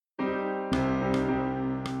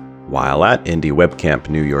While at Indie Web Camp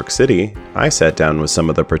New York City, I sat down with some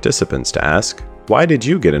of the participants to ask, why did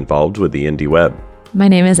you get involved with the Indie Web? My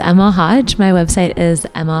name is Emma Hodge. My website is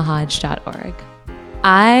emmahodge.org.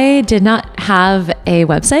 I did not have a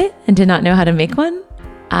website and did not know how to make one.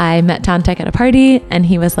 I met Tantek at a party and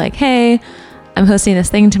he was like, hey, I'm hosting this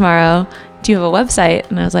thing tomorrow. Do you have a website?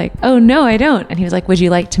 And I was like, oh, no, I don't. And he was like, would you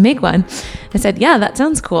like to make one? I said, yeah, that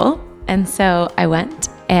sounds cool. And so I went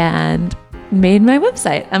and made my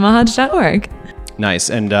website, emmahodge.org. Nice.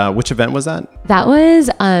 And which event was that? That was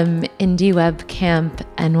Indie Web Camp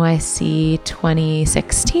NYC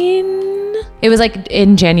 2016. It was like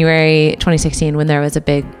in January 2016 when there was a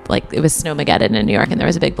big, it was Snowmageddon in New York and there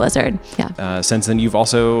was a big blizzard. Yeah. Since then, you've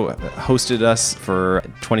also hosted us for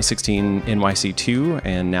 2016 NYC2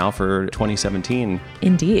 and now for 2017.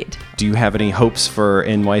 Indeed. Do you have any hopes for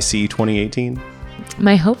NYC 2018?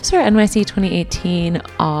 My hopes for NYC 2018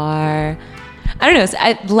 are, I don't know,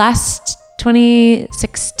 last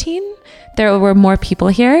 2016, there were more people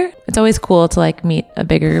here. It's always cool to meet a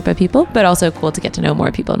bigger group of people, but also cool to get to know more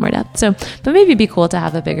people in more depth. So, but maybe it'd be cool to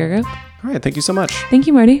have a bigger group. All right. Thank you so much. Thank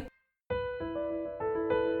you, Marty.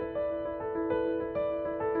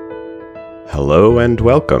 Hello and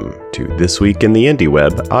welcome to This Week in the Indie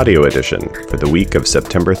Web audio edition for the week of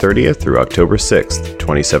September 30th through October 6th,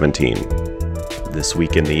 2017. This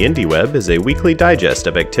Week in the Indie Web is a weekly digest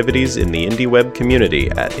of activities in the Indie Web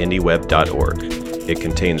community at indieweb.org. It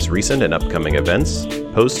contains recent and upcoming events,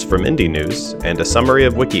 posts from Indie News, and a summary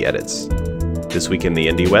of wiki edits. This Week in the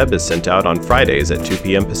Indie Web is sent out on Fridays at 2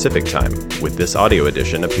 p.m. Pacific Time, with this audio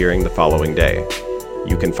edition appearing the following day.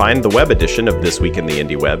 You can find the web edition of This Week in the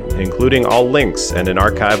Indie Web, including all links and an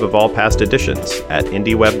archive of all past editions, at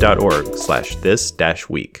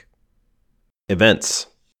indieweb.org/this-week. Events.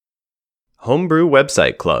 Homebrew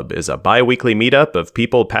Website Club is a bi-weekly meetup of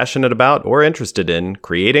people passionate about or interested in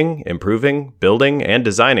creating, improving, building, and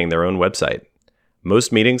designing their own website.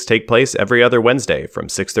 Most meetings take place every other Wednesday from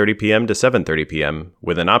 6:30 p.m. to 7:30 p.m.,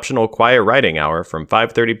 with an optional quiet writing hour from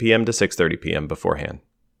 5:30 p.m. to 6:30 p.m. beforehand.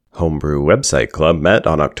 Homebrew Website Club met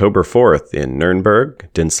on October 4th in Nuremberg,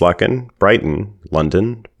 Dinslaken, Brighton,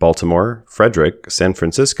 London, Baltimore, Frederick, San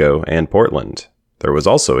Francisco, and Portland. There was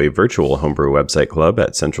also a virtual Homebrew Website Club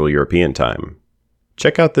at Central European Time.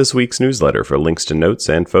 Check out this week's newsletter for links to notes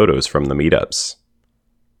and photos from the meetups.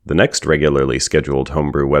 The next regularly scheduled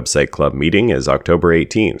Homebrew Website Club meeting is October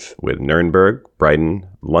 18th, with Nuremberg, Brighton,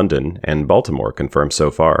 London, and Baltimore confirmed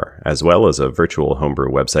so far, as well as a virtual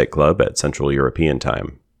Homebrew Website Club at Central European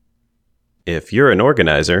Time. If you're an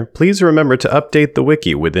organizer, please remember to update the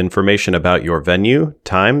wiki with information about your venue,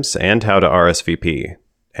 times, and how to RSVP.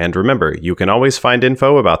 And remember, you can always find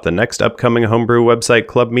info about the next upcoming Homebrew Website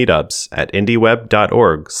Club meetups at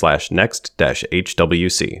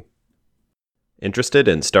indieweb.org/next-HWC. Interested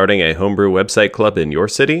in starting a Homebrew Website Club in your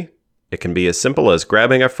city? It can be as simple as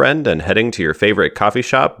grabbing a friend and heading to your favorite coffee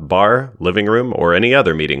shop, bar, living room, or any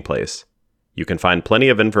other meeting place. You can find plenty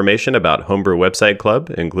of information about Homebrew Website Club,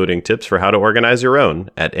 including tips for how to organize your own,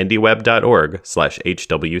 at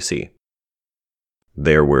indieweb.org/HWC.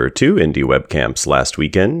 There were 2 Indie Web Camps last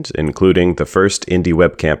weekend, including the first Indie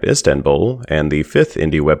Web Camp Istanbul and the 5th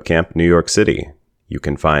Indie Web Camp New York City. You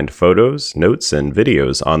can find photos, notes, and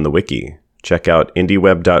videos on the wiki. Check out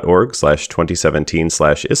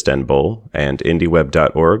indieweb.org/2017/Istanbul and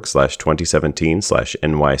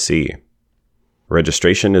indieweb.org/2017/NYC.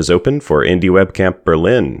 Registration is open for Indie Web Camp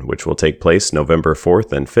Berlin, which will take place November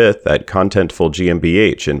 4th and 5th at Contentful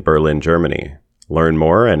GmbH in Berlin, Germany. Learn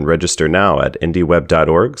more and register now at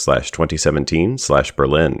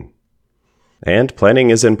indieweb.org/2017/Berlin. And planning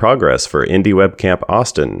is in progress for Indie Web Camp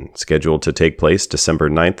Austin, scheduled to take place December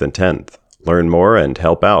 9th and 10th. Learn more and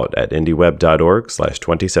help out at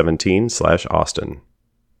indieweb.org/2017/Austin.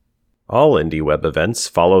 All Indie Web events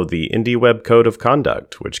follow the Indie Web Code of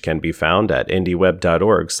Conduct, which can be found at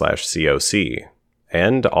indieweb.org/COC.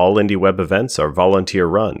 And all Indie Web events are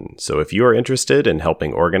volunteer-run, so if you are interested in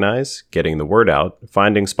helping organize, getting the word out,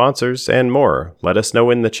 finding sponsors, and more, let us know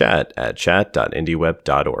in the chat at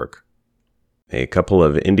chat.indieweb.org. A couple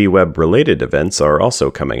of Indie Web-related events are also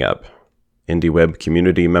coming up. Indie Web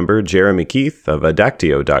community member Jeremy Keith of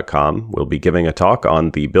Adactio.com will be giving a talk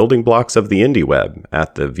on the building blocks of the Indie Web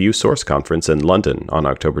at the View Source Conference in London on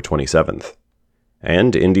October 27th.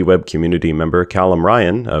 And Indie Web community member Callum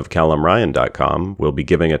Ryan of CallumRyan.com will be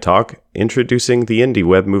giving a talk introducing the Indie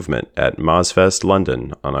Web movement at MozFest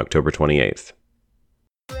London on October 28th.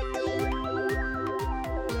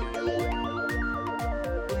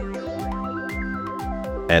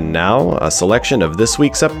 And now, a selection of this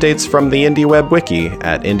week's updates from the Indie Web Wiki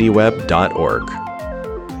at indieweb.org.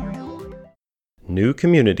 New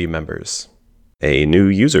community members. A new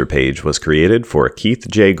user page was created for Keith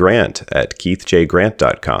J. Grant at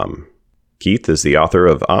keithjgrant.com. Keith is the author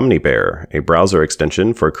of OmniBear, a browser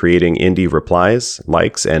extension for creating indie replies,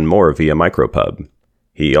 likes, and more via Micropub.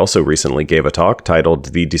 He also recently gave a talk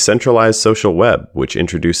titled The Decentralized Social Web, which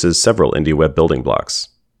introduces several indie web building blocks.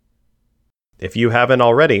 If you haven't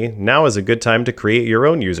already, now is a good time to create your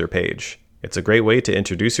own user page. It's a great way to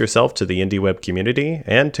introduce yourself to the indie web community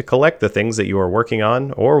and to collect the things that you are working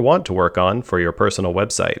on or want to work on for your personal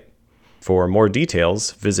website. For more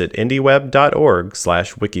details, visit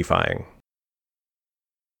indieweb.org/wikifying.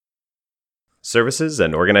 Services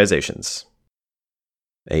and organizations.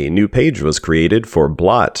 A new page was created for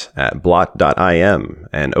Blot at blot.im,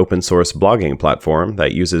 an open-source blogging platform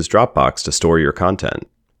that uses Dropbox to store your content.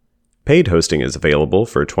 Paid hosting is available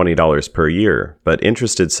for $20 per year, but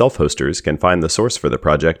interested self-hosters can find the source for the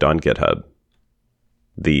project on GitHub.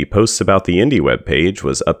 The Posts About the Indie web page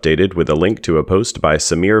was updated with a link to a post by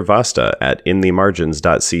Samir Vasta at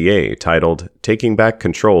inthemargins.ca titled Taking Back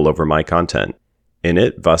Control Over My Content. In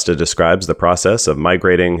it, Vasta describes the process of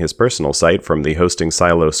migrating his personal site from the hosting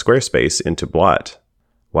silo Squarespace into Blot.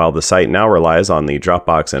 While the site now relies on the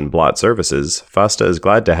Dropbox and Blot services, Vasta is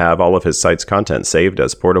glad to have all of his site's content saved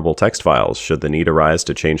as portable text files should the need arise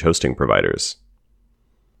to change hosting providers.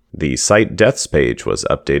 The Site Deaths page was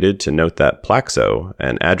updated to note that Plaxo,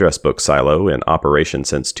 an address book silo in operation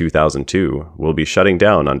since 2002, will be shutting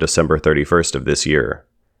down on December 31st of this year.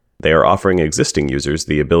 They are offering existing users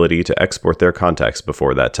the ability to export their contacts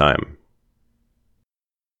before that time.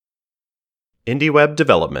 Indie web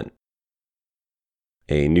development.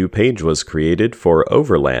 A new page was created for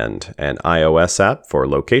Overland, an iOS app for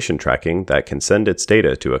location tracking that can send its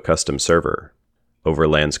data to a custom server.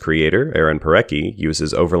 Overland's creator, Aaron Parecki,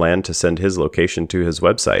 uses Overland to send his location to his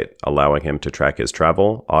website, allowing him to track his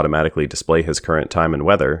travel, automatically display his current time and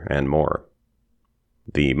weather, and more.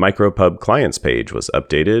 The Micropub clients page was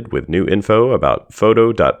updated with new info about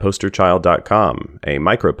photo.posterchild.com, a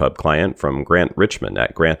Micropub client from Grant Richmond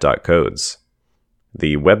at grant.codes.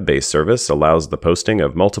 The web-based service allows the posting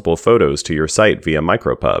of multiple photos to your site via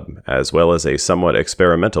Micropub, as well as a somewhat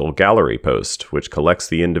experimental gallery post, which collects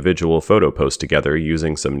the individual photo posts together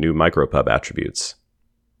using some new Micropub attributes.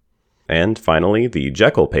 And finally, the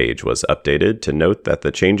Jekyll page was updated to note that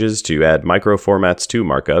the changes to add microformats 2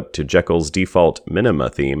 markup to Jekyll's default Minima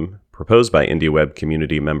theme, proposed by IndieWeb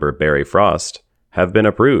community member Barry Frost, have been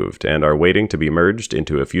approved and are waiting to be merged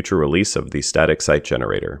into a future release of the static site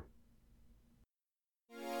generator.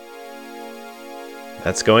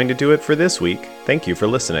 That's going to do it for this week. Thank you for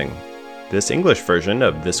listening. This English version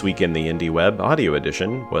of This Week in the Indie Web audio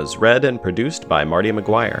edition was read and produced by Marty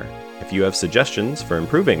McGuire. If you have suggestions for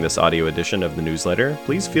improving this audio edition of the newsletter,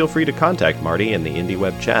 please feel free to contact Marty in the Indie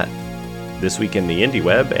Web chat. This Week in the Indie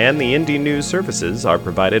Web and the Indie News services are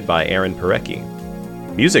provided by Aaron Parecki.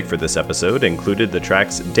 Music for this episode included the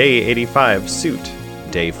tracks Day 85 Suit,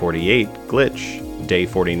 Day 48 Glitch, Day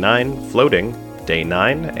 49 Floating, Day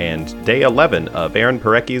 9, and Day 11 of Aaron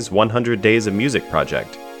Parecki's 100 Days of Music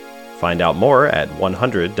project. Find out more at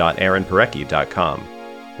 100.aaronparecki.com.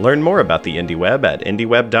 Learn more about the IndieWeb at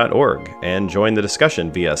indieweb.org and join the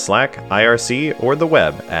discussion via Slack, IRC, or the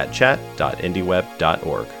web at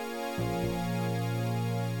chat.indieweb.org.